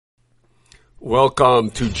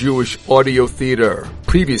Welcome to Jewish Audio Theater.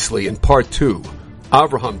 Previously in Part 2,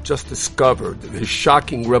 Avraham just discovered his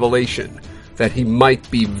shocking revelation that he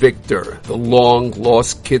might be Victor, the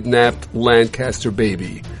long-lost kidnapped Lancaster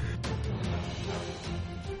baby.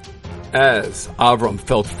 As Avram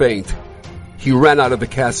felt faint, he ran out of the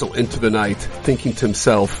castle into the night, thinking to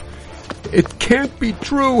himself, "It can't be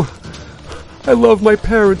true. I love my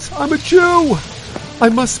parents. I'm a Jew. I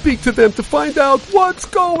must speak to them to find out what's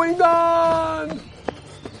going on."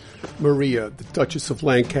 Maria, the Duchess of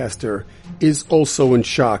Lancaster, is also in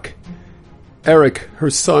shock. Eric, her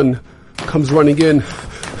son, comes running in.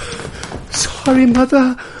 "Sorry,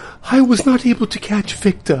 Mother. I was not able to catch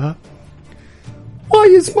Victor." "Why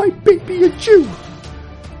is my baby a Jew?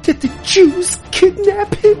 Did the Jews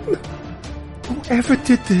kidnap him? Whoever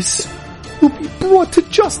did this will be brought to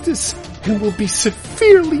justice and will be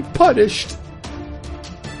severely punished."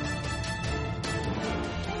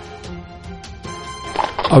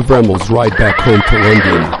 Avramel's ride back home to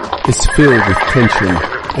London is filled with tension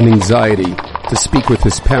and anxiety to speak with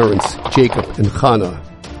his parents, Jacob and Hannah.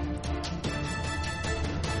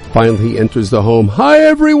 Finally he enters the home. "Hi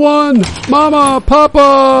everyone! Mama,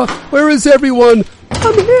 Papa, where is everyone?"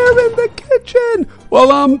 "I'm here in the kitchen." "Well,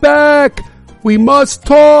 I'm back. We must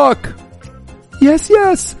talk." Yes,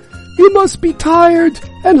 you must be tired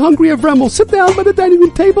and hungry, Avremel. Sit down by the dining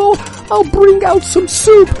room table. I'll bring out some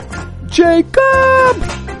soup. Jacob!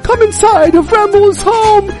 Come inside, Avremel is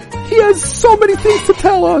home. He has so many things to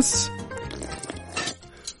tell us.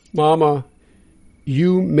 "Mama,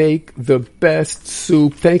 you make the best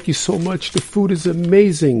soup. Thank you so much. The food is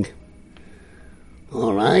amazing."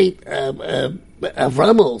 All right,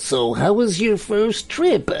 Avremel, so how was your first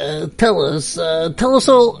trip? Tell us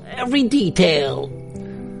every detail.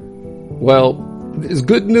 Well, there's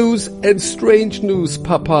good news and strange news,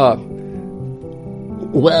 Papa.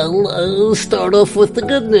 Well, start off with the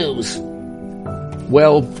good news.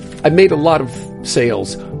 Well, I made a lot of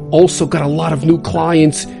sales. Also got a lot of new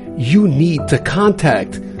clients you need to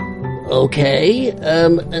contact. Okay,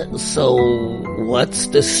 so what's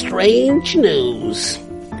the strange news?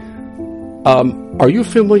 Are you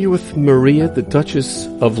familiar with Maria, the Duchess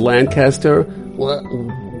of Lancaster?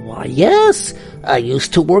 Why, yes. I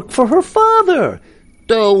used to work for her father.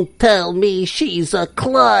 Don't tell me she's a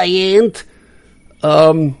client.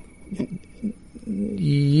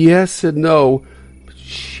 Yes and no.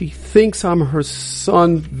 She thinks I'm her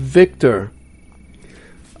son, Victor.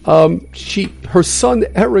 Her son,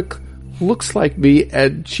 Eric, looks like me,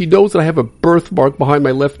 and she knows that I have a birthmark behind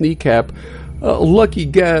my left kneecap. Lucky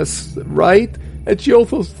guess, right? And she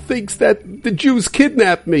also thinks that the Jews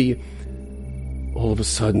kidnapped me. All of a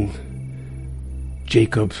sudden,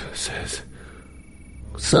 Jacob says,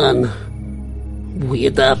 "Son, we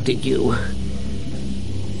adopted you.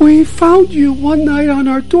 We found you one night on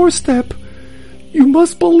our doorstep. You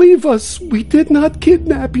must believe us. We did not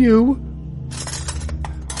kidnap you."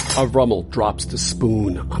 Avremel drops the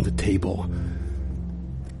spoon on the table.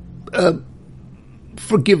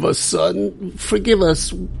 Forgive us, son. Forgive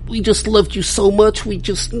us. We just loved you so much, we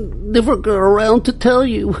just never got around to tell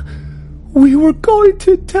you." "We were going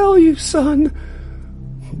to tell you, son.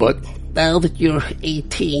 But now that you're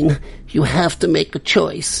 18, you have to make a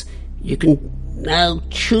choice. You can now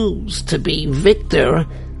choose to be Victor,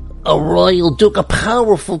 a royal duke, a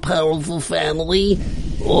powerful family,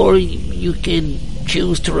 or you can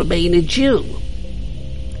choose to remain a Jew.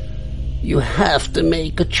 You have to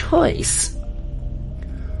make a choice."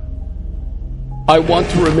 "I want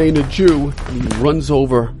to remain a Jew." And he runs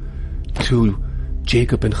over to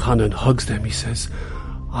Jacob and Hannah and hugs them. He says,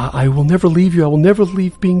 I will never leave you. I will never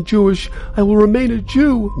leave being Jewish. I will remain a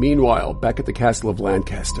Jew." Meanwhile, back at the castle of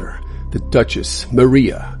Lancaster, the Duchess,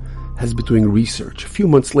 Maria, has been doing research. A few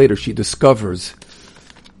months later, she discovers,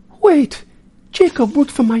 "Wait, Jacob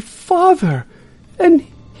worked for my father, and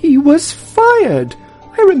he was fired.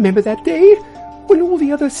 I remember that day when all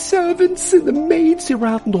the other servants and the maids, they were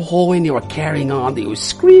out in the hallway and they were carrying on. They were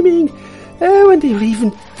screaming, and they were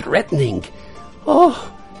even threatening.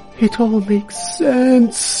 Oh, it all makes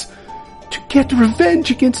sense. To get revenge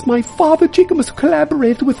against my father, Jacob must have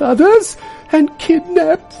collaborated with others and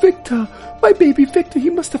kidnapped Victor. My baby Victor, he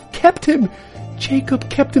must have kept him. Jacob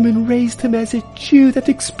kept him and raised him as a Jew. That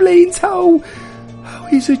explains how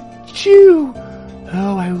he's a Jew.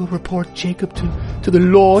 Oh, I will report Jacob to the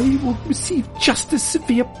law. He will receive just as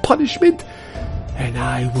severe punishment, and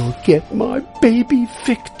I will get my baby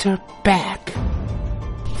Victor back."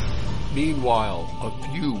 Meanwhile, a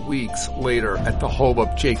few weeks later, at the home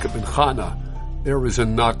of Jacob and Hannah, there is a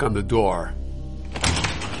knock on the door.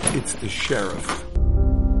 It's the sheriff.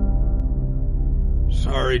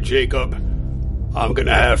 "Sorry, Jacob. I'm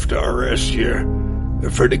gonna have to arrest you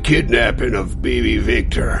for the kidnapping of baby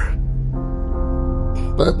Victor.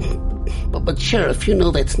 But Sheriff, you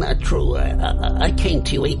know that's not true. I came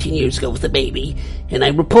to you 18 years ago with a baby, and I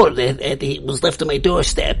reported it. It was left on my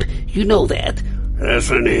doorstep. You know that.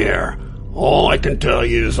 Listen here. All I can tell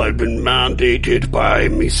you is I've been mandated by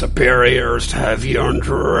me superiors to have you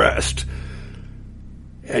under arrest.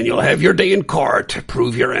 And you'll have your day in court to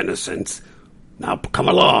prove your innocence. Now come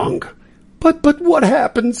along. But what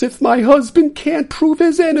happens if my husband can't prove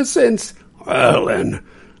his innocence? Well then,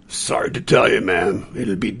 sorry to tell you, ma'am,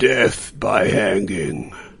 it'll be death by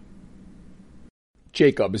hanging.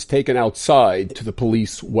 Jacob is taken outside to the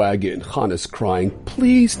police wagon. Hannah's crying,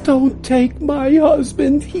 "Please don't take my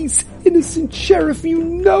husband. He's innocent, Sheriff. You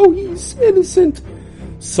know he's innocent."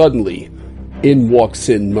 Suddenly, in walks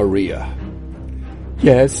in Maria.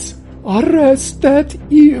 "Yes, arrest that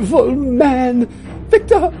evil man.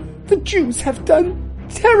 Victor, the Jews have done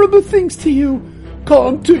terrible things to you.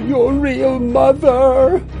 Come to your real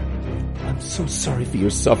mother." "I'm so sorry for your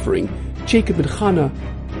suffering. Jacob and Hannah,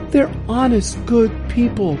 they're honest, good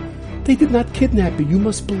people. They did not kidnap you. You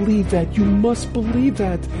must believe that. You must believe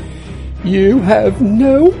that." "You have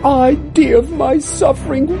no idea of my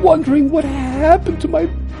suffering, wondering what happened to my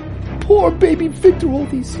poor baby Victor all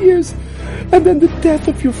these years. And then the death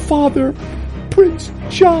of your father, Prince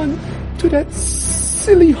John, to that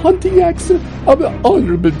silly hunting accident. An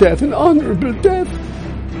honorable death, an honorable death.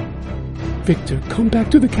 Victor, come back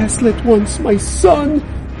to the castle at once, my son.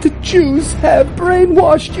 The Jews have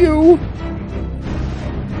brainwashed you."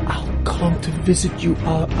 "I'll come to visit you.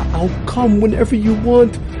 I'll come whenever you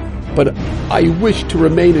want. But I wish to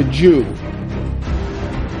remain a Jew."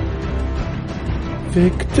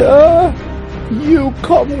 "Victor, you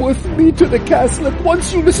come with me to the castle at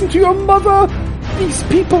once. You listen to your mother. These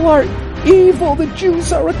people are evil. The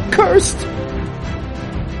Jews are accursed."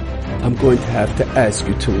 "I'm going to have to ask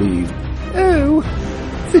you to leave." "Oh,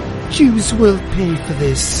 the Jews will pay for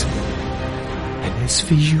this. And as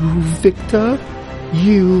for you, Victor,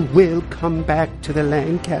 you will come back to the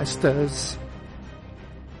Lancasters."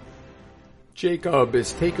 Jacob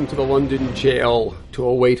is taken to the London jail to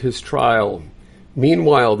await his trial.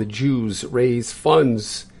 Meanwhile, the Jews raise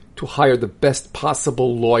funds to hire the best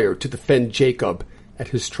possible lawyer to defend Jacob at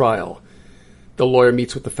his trial. The lawyer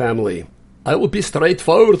meets with the family. "I will be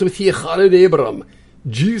straightforward with you, Khalid Abram.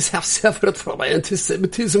 Jews have suffered from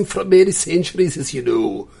anti-Semitism for many centuries, as you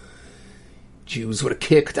know. Jews were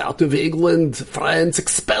kicked out of England, France,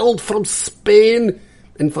 expelled from Spain,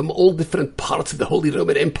 and from all different parts of the Holy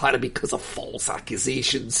Roman Empire because of false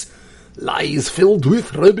accusations, lies filled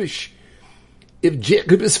with rubbish. If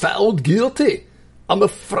Jacob is found guilty, I'm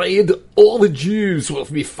afraid all the Jews will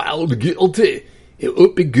be found guilty. It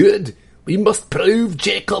won't be good. We must prove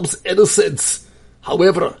Jacob's innocence.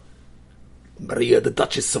 However, Maria, the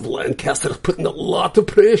Duchess of Lancaster, is putting a lot of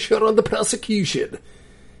pressure on the prosecution,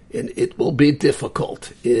 and it will be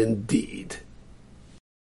difficult indeed."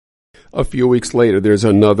 A few weeks later, there's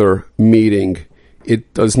another meeting.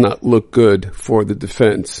 It does not look good for the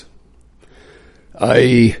defense.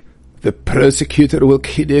 The prosecutor will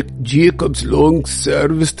connect Jacob's long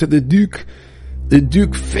service to the Duke. The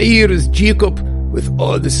Duke fires Jacob with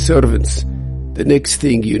all the servants. The next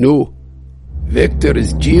thing you know, Victor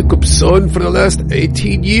is Jacob's son for the last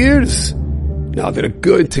 18 years. Now they're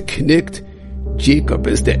going to connect Jacob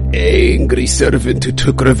as the angry servant who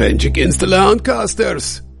took revenge against the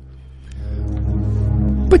Lancasters.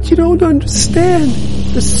 "But you don't understand.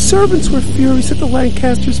 The servants were furious at the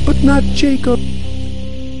Lancasters, but not Jacob.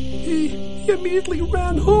 He immediately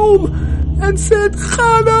ran home and said,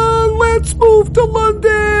 'Hannah, let's move to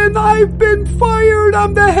London. I've been fired.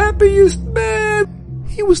 I'm the happiest man.'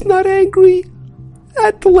 He was not angry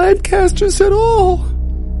at the Lancasters at all."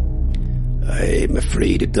 "I'm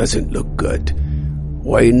afraid it doesn't look good.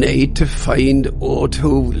 We need to find out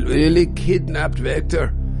who really kidnapped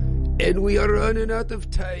Victor, and we are running out of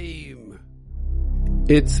time."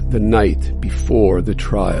 It's the night before the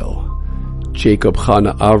trial. Jacob,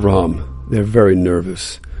 Hannah, Avraham, they're very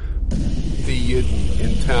nervous. The Yidden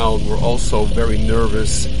in town were also very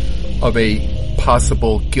nervous of a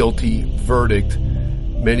possible guilty verdict.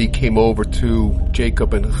 Many came over to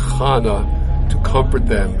Jacob and Hannah to comfort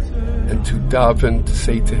them and to daven, to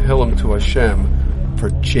say Tehillim to Hashem for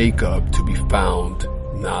Jacob to be found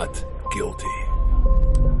not guilty.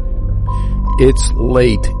 It's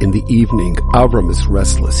late in the evening. Avram is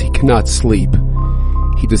restless. He cannot sleep.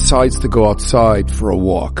 He decides to go outside for a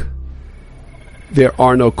walk. There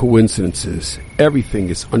are no coincidences. Everything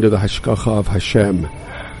is under the hashgacha of Hashem.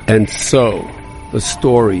 And so, the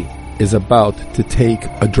story is about to take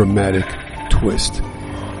a dramatic twist.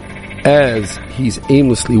 As he's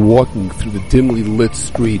aimlessly walking through the dimly lit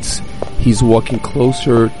streets, he's walking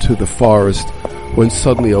closer to the forest when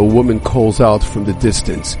suddenly a woman calls out from the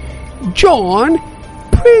distance, "John!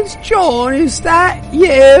 Prince John, is that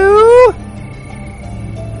you?"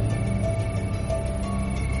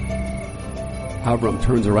 Avram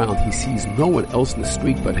turns around. He sees no one else in the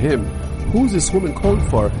street but him. Who's this woman calling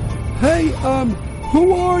for? "Hey,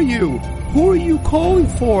 who are you? Who are you calling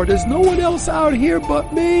for? There's no one else out here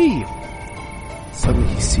but me."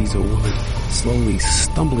 Suddenly he sees a woman slowly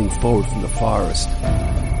stumbling forward from the forest.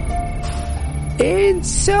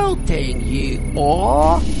 "Insulting you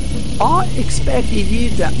are? I expected you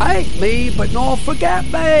to hate me, but not forget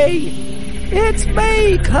me. It's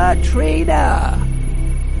me, Katrina."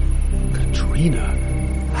 "Katrina?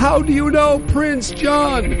 How do you know, Prince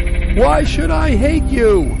John? Why should I hate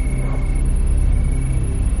you?"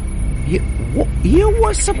 You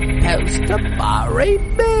were supposed to marry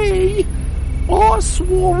me. I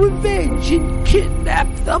swore revenge and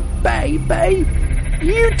kidnapped the baby.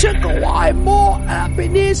 You took away my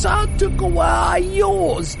happiness, I took away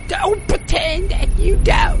yours. Don't pretend that you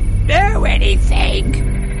don't know anything.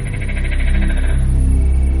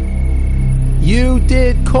 You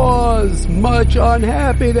did cause much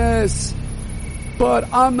unhappiness, but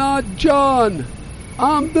I'm not John.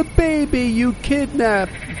 I'm the baby you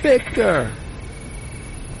kidnapped, Victor.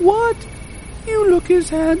 What? You look as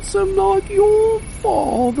handsome like your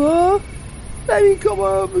father. Let me come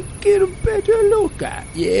over and get a better look at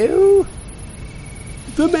you.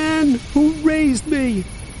 The man who raised me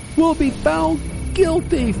will be found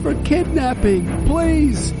guilty for kidnapping.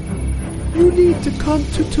 Please, you need to come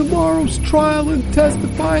to tomorrow's trial and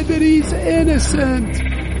testify that he's innocent.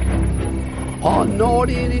 I'm not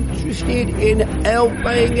interested in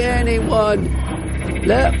helping anyone.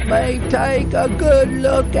 Let me take a good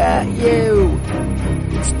look at you.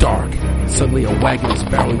 It's dark. Suddenly a wagon is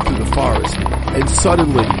barreling through the forest. And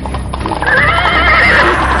suddenly...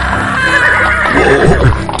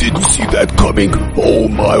 Whoa! Didn't see that coming. Oh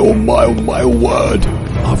my word.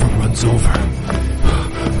 Avram runs over.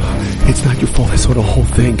 It's not your fault. I saw the whole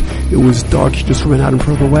thing. It was dark. She just ran out in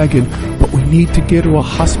front of the wagon. But we need to get her to a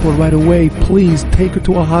hospital right away. Please take her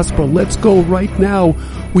to a hospital. Let's go right now.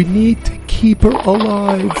 We need to keep her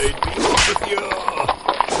alive.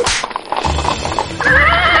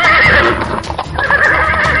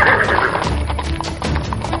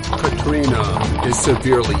 Katrina is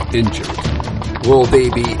severely injured. Will they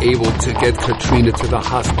be able to get Katrina to the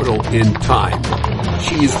hospital in time?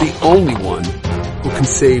 She is the only one who can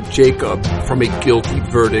save Jacob from a guilty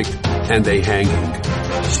verdict and a hanging.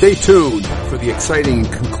 Stay tuned for the exciting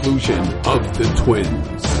conclusion of The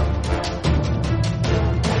Twins.